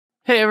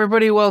Hey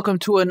everybody, welcome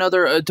to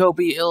another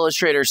Adobe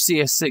Illustrator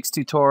CS6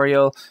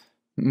 tutorial.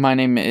 My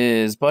name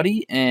is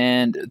Buddy,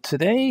 and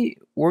today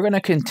we're going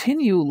to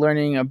continue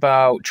learning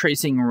about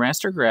tracing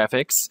raster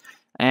graphics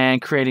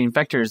and creating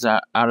vectors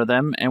out of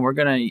them, and we're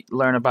going to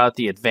learn about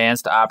the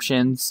advanced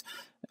options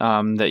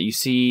that you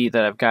see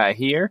that I've got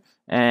here,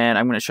 and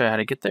I'm going to show you how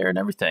to get there and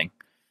everything.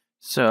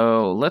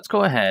 So let's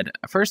go ahead.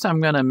 First, I'm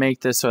going to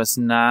make this so it's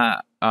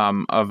not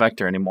a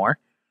vector anymore,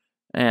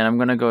 and I'm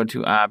going to go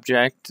to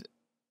Object,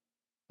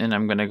 and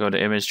I'm going to go to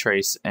Image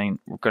Trace, and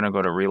we're going to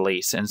go to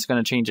Release, and it's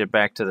going to change it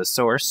back to the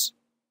source.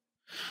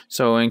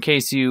 So in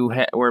case you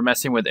were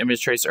messing with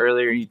Image Trace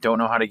earlier, you don't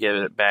know how to get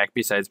it back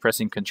besides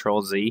pressing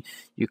Control-Z,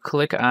 you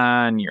click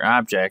on your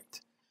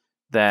object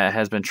that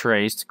has been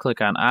traced,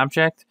 click on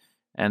Object,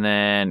 and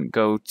then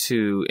go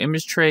to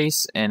Image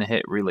Trace and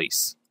hit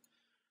Release.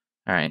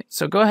 Alright,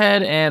 so go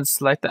ahead and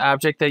select the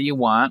object that you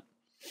want,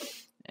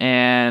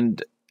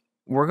 and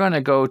we're going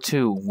to go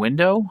to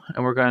Window,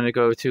 and we're going to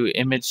go to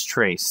Image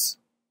Trace.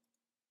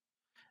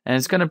 And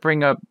it's going to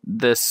bring up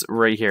this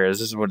right here.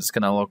 This is what it's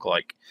going to look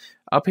like.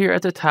 Up here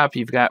at the top,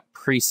 you've got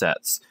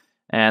presets.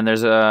 And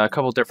there's a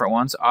couple different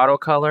ones. Auto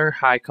color,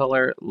 high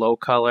color, low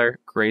color,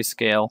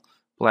 grayscale,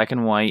 black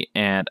and white,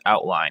 and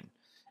outline.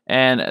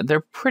 And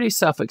they're pretty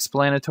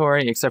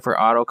self-explanatory except for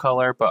auto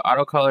color. But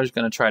auto color is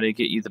going to try to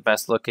get you the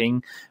best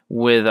looking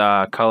with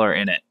color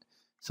in it.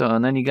 So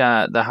and then you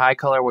got the high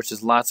color, which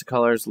is lots of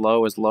colors.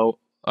 Low is low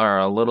or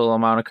a little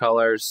amount of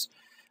colors.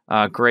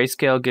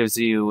 Grayscale gives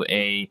you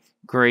a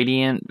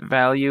gradient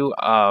value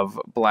of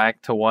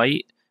black to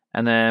white,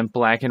 and then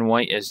black and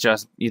white is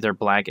just either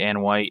black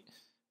and white,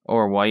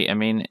 or white, and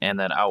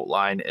then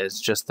outline is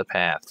just the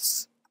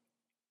paths.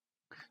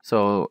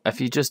 So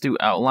if you just do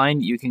outline,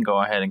 you can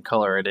go ahead and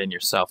color it in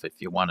yourself if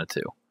you wanted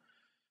to.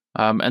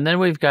 And then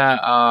we've got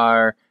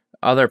our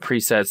other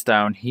presets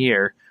down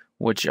here,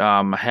 which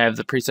have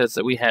the presets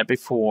that we had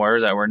before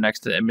that were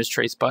next to the image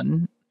trace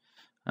button.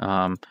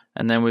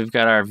 And then we've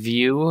got our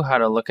view, how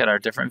to look at our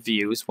different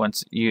views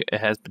once it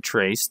has been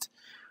traced.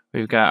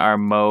 We've got our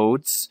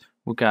modes.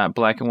 We've got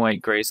black and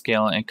white,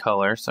 grayscale, and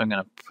color. So I'm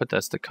going to put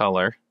this to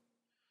color.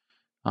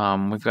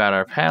 We've got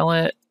our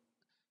palette,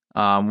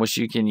 which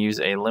you can use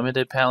a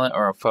limited palette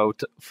or a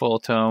full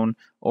tone,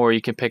 or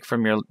you can pick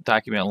from your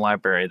document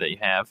library that you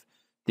have.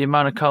 The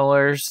amount of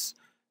colors,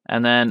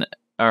 and then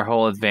our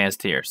whole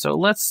advanced here. So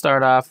let's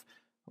start off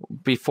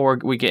before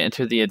we get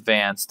into the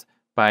advanced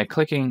by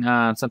clicking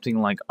on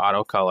something like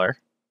auto color.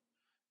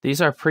 These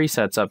are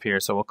presets up here,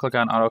 so we'll click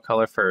on auto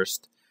color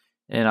first,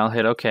 and I'll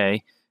hit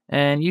OK.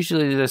 And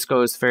usually this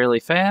goes fairly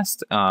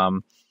fast.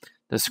 The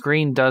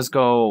screen does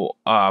go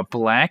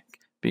black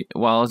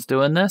while it's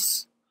doing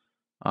this.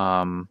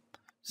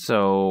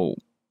 So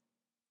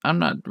I'm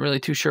not really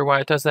too sure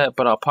why it does that,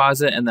 but I'll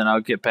pause it and then I'll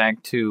get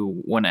back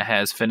to when it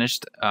has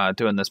finished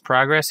doing this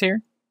progress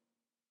here.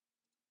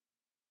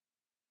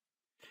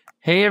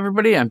 Hey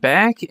everybody, I'm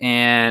back,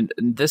 and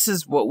this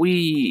is what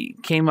we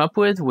came up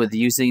with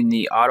using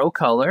the auto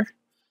color,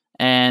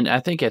 and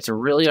I think it's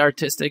really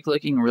artistic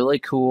looking, really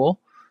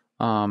cool,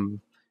 and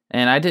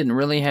I didn't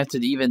really have to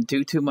even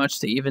do too much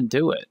to even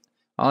do it.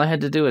 All I had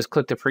to do is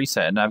click the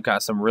preset, and I've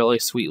got some really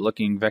sweet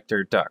looking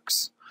vector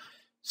ducks.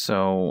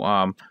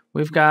 So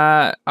we've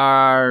got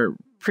our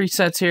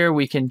presets here.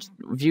 We can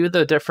view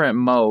the different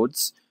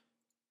modes.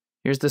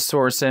 Here's the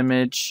source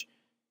image.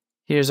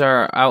 Here's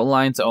our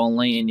outlines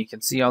only, and you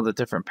can see all the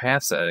different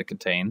paths that it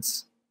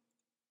contains.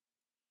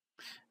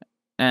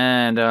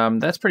 And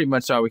that's pretty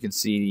much all we can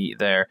see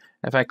there.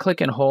 If I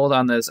click and hold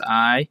on this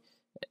eye,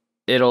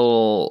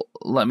 it'll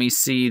let me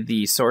see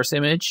the source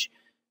image.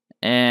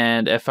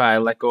 And if I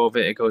let go of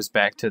it, it goes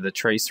back to the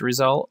trace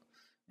result.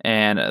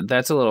 And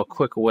that's a little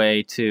quick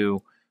way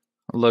to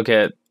look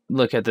at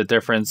the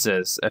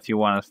differences if you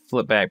want to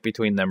flip back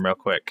between them real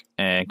quick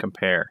and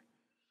compare.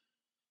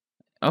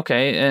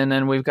 Okay, and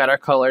then we've got our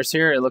colors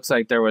here. It looks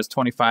like there was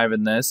 25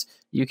 in this.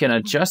 You can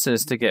adjust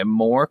this to get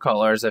more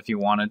colors if you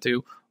wanted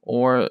to,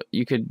 or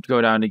you could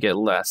go down to get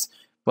less.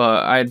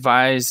 But I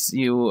advise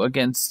you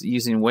against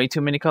using way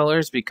too many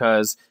colors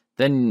because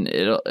then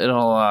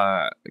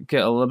it'll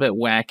get a little bit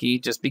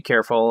wacky. Just be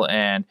careful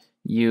and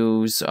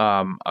use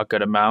a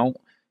good amount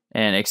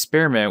and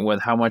experiment with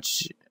how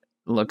much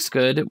looks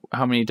good,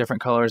 how many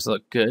different colors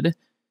look good,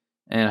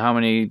 and how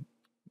many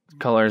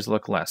colors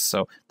look less.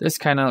 So this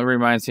kind of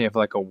reminds me of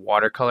like a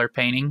watercolor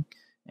painting,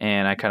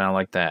 and I kind of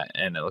like that,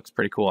 and it looks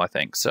pretty cool, I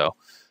think. So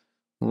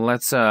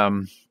let's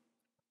well,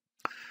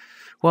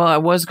 I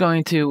was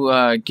going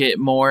to get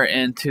more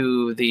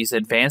into these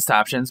advanced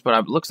options, but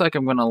it looks like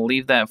I'm going to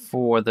leave that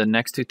for the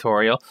next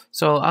tutorial.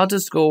 So I'll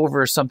just go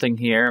over something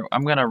here.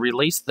 I'm going to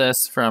release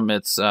this from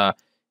its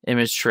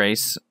image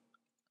trace,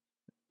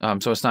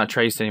 so it's not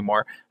traced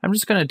anymore. I'm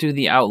just going to do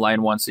the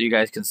outline one so you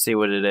guys can see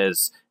what it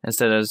is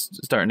instead of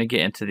starting to get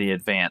into the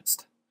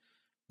advanced.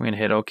 I'm going to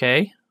hit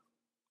OK.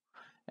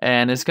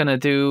 And it's going to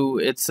do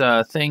its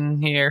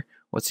thing here.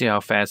 Let's see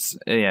how fast.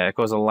 Yeah, it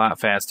goes a lot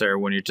faster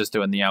when you're just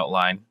doing the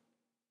outline.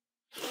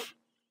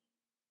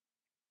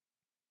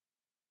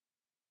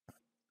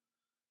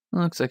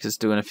 Looks like it's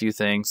doing a few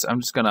things.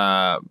 I'm just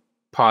gonna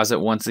pause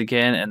it once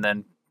again and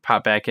then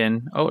pop back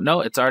in. Oh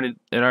no, it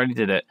already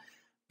did it.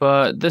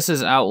 But this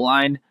is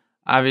outline.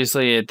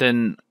 Obviously, it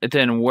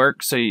didn't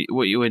work. So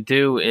what you would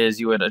do is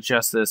you would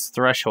adjust this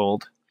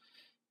threshold,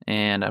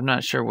 and I'm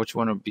not sure which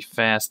one would be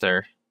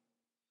faster.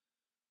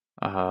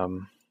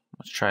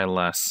 Let's try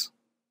less.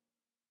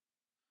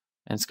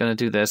 And it's gonna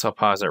do this. I'll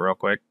pause it real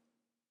quick.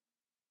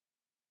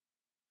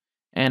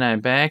 And I'm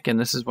back, and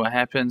this is what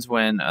happens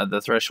when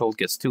the threshold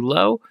gets too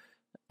low.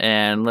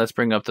 And let's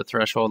bring up the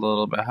threshold a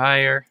little bit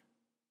higher.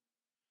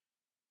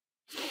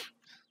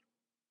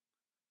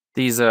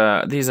 These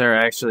are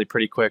actually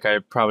pretty quick. I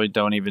probably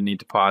don't even need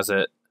to pause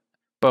it.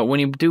 But when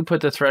you do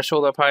put the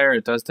threshold up higher,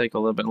 it does take a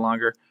little bit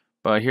longer.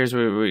 But here's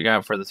what we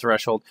got for the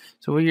threshold.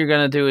 So what you're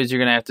going to do is you're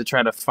going to have to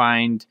try to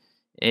find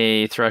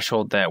a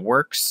threshold that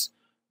works.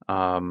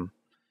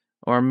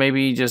 Or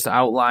maybe just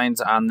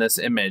outlines on this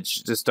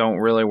image just don't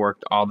really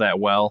work all that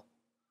well.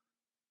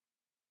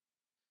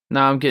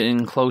 Now I'm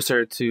getting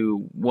closer to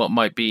what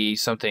might be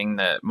something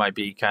that might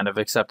be kind of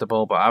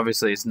acceptable, but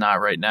obviously it's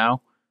not right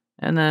now.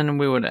 And then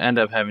we would end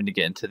up having to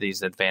get into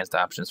these advanced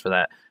options for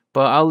that.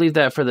 But I'll leave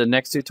that for the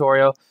next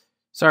tutorial.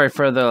 Sorry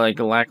for the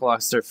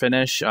lackluster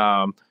finish.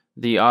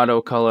 The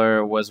auto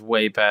color was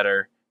way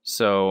better.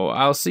 So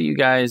I'll see you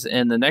guys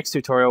in the next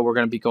tutorial. We're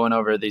going to be going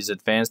over these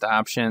advanced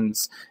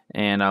options,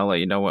 and I'll let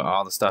you know what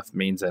all the stuff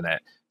means in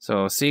it.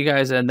 So see you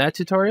guys in that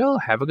tutorial.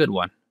 Have a good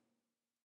one.